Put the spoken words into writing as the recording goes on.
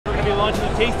be launching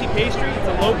a tasty pastry. It's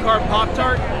a low-carb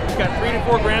Pop-Tart. It's got 3 to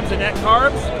 4 grams of net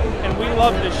carbs, and we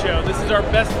love this show. This is our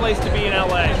best place to be in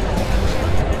LA.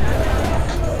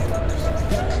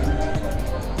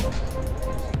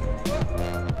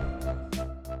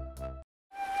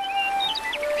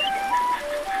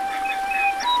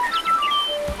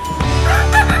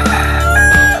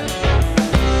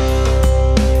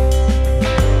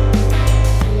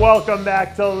 Welcome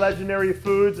back to Legendary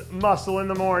Foods Muscle in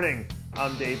the Morning.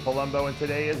 I'm Dave Palumbo, and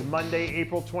today is Monday,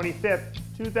 April 25th,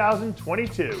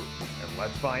 2022. And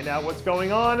let's find out what's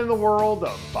going on in the world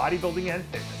of bodybuilding and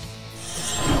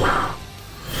fitness.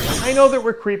 I know that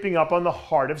we're creeping up on the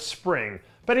heart of spring,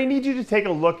 but I need you to take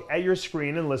a look at your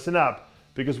screen and listen up,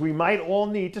 because we might all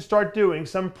need to start doing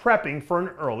some prepping for an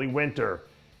early winter.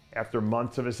 After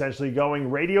months of essentially going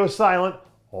radio silent,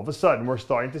 all of a sudden we're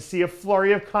starting to see a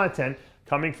flurry of content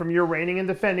coming from your reigning and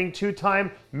defending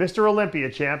 2-time Mr. Olympia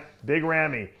champ, Big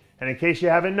Ramy. And in case you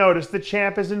haven't noticed, the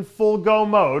champ is in full go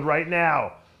mode right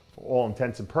now. For all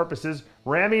intents and purposes,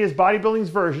 Ramy is bodybuilding's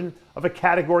version of a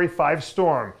Category 5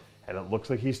 storm, and it looks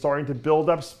like he's starting to build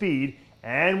up speed,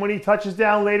 and when he touches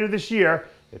down later this year,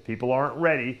 if people aren't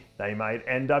ready, they might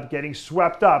end up getting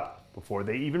swept up before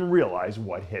they even realize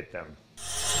what hit them.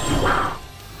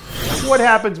 What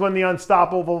happens when the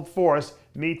unstoppable force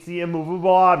meets the immovable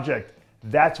object?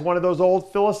 That's one of those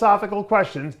old philosophical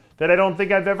questions that I don't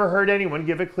think I've ever heard anyone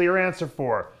give a clear answer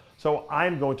for. So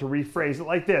I'm going to rephrase it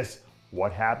like this.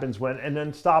 What happens when an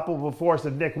unstoppable force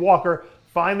of Nick Walker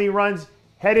finally runs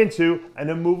head into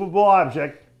an immovable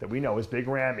object that we know is Big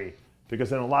Ramy?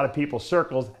 Because in a lot of people's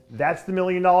circles, that's the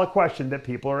million-dollar question that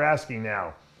people are asking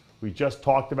now. We just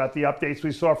talked about the updates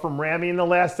we saw from Ramy in the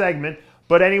last segment,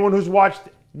 but anyone who's watched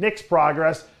Nick's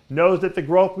progress knows that the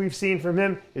growth we've seen from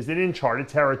him is in uncharted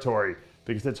territory,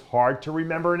 because it's hard to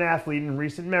remember an athlete in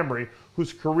recent memory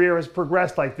whose career has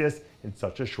progressed like this in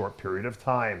such a short period of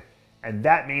time. And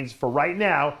that means for right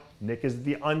now, Nick is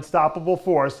the unstoppable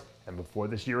force, and before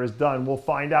this year is done, we'll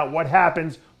find out what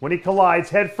happens when he collides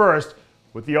head first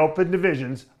with the open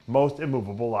division's most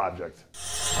immovable object.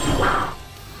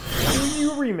 Do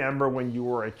you remember when you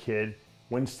were a kid,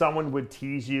 when someone would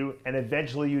tease you and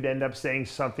eventually you'd end up saying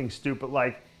something stupid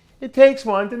like, "It takes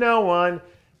one to know one"?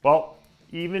 Well,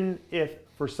 even if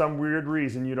for some weird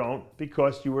reason you don't,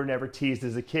 because you were never teased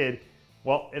as a kid,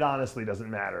 well, it honestly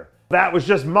doesn't matter. That was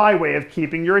just my way of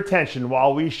keeping your attention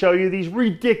while we show you these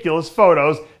ridiculous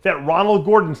photos that Ronald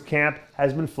Gordon's camp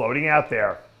has been floating out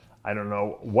there. I don't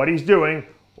know what he's doing,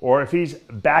 or if he's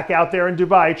back out there in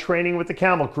Dubai training with the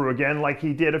camel crew again like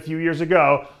he did a few years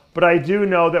ago, but I do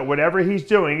know that whatever he's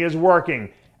doing is working,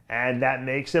 and that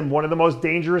makes him one of the most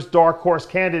dangerous dark horse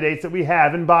candidates that we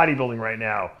have in bodybuilding right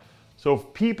now. So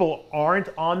if people aren't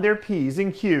on their P's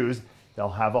and Q's, they'll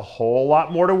have a whole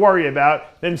lot more to worry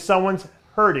about than someone's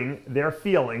hurting their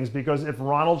feelings, because if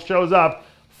Ronald shows up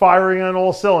firing on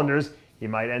all cylinders, he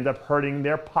might end up hurting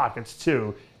their pockets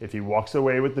too if he walks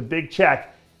away with the big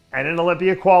check and an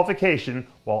Olympia qualification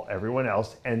while everyone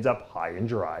else ends up high and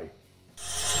dry.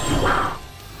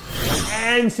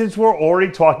 And since we're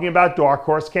already talking about dark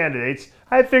horse candidates,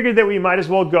 I figured that we might as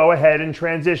well go ahead and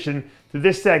transition to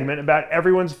this segment about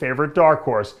everyone's favorite dark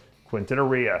horse, Quinton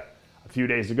Eriya. A few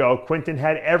days ago, Quinton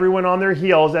had everyone on their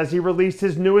heels as he released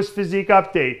his newest physique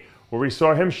update, where we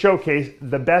saw him showcase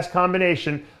the best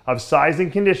combination of size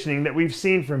and conditioning that we've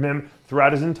seen from him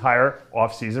throughout his entire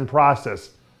off-season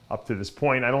process. Up to this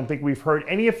point, I don't think we've heard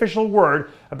any official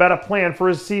word about a plan for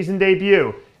his season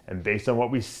debut, and based on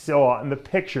what we saw in the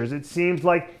pictures, it seems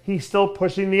like he's still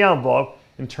pushing the envelope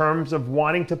in terms of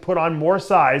wanting to put on more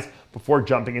size before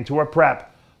jumping into a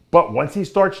prep. But once he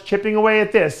starts chipping away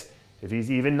at this, if he's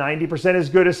even 90% as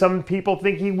good as some people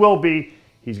think he will be,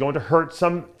 he's going to hurt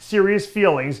some serious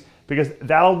feelings, because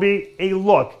that'll be a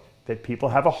look that people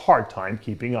have a hard time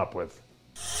keeping up with.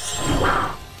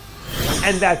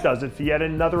 And that does it for yet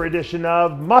another edition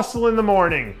of Muscle in the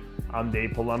Morning. I'm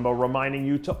Dave Palumbo, reminding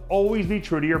you to always be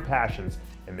true to your passions,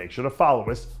 and make sure to follow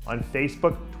us on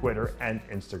Facebook, Twitter, and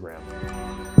Instagram.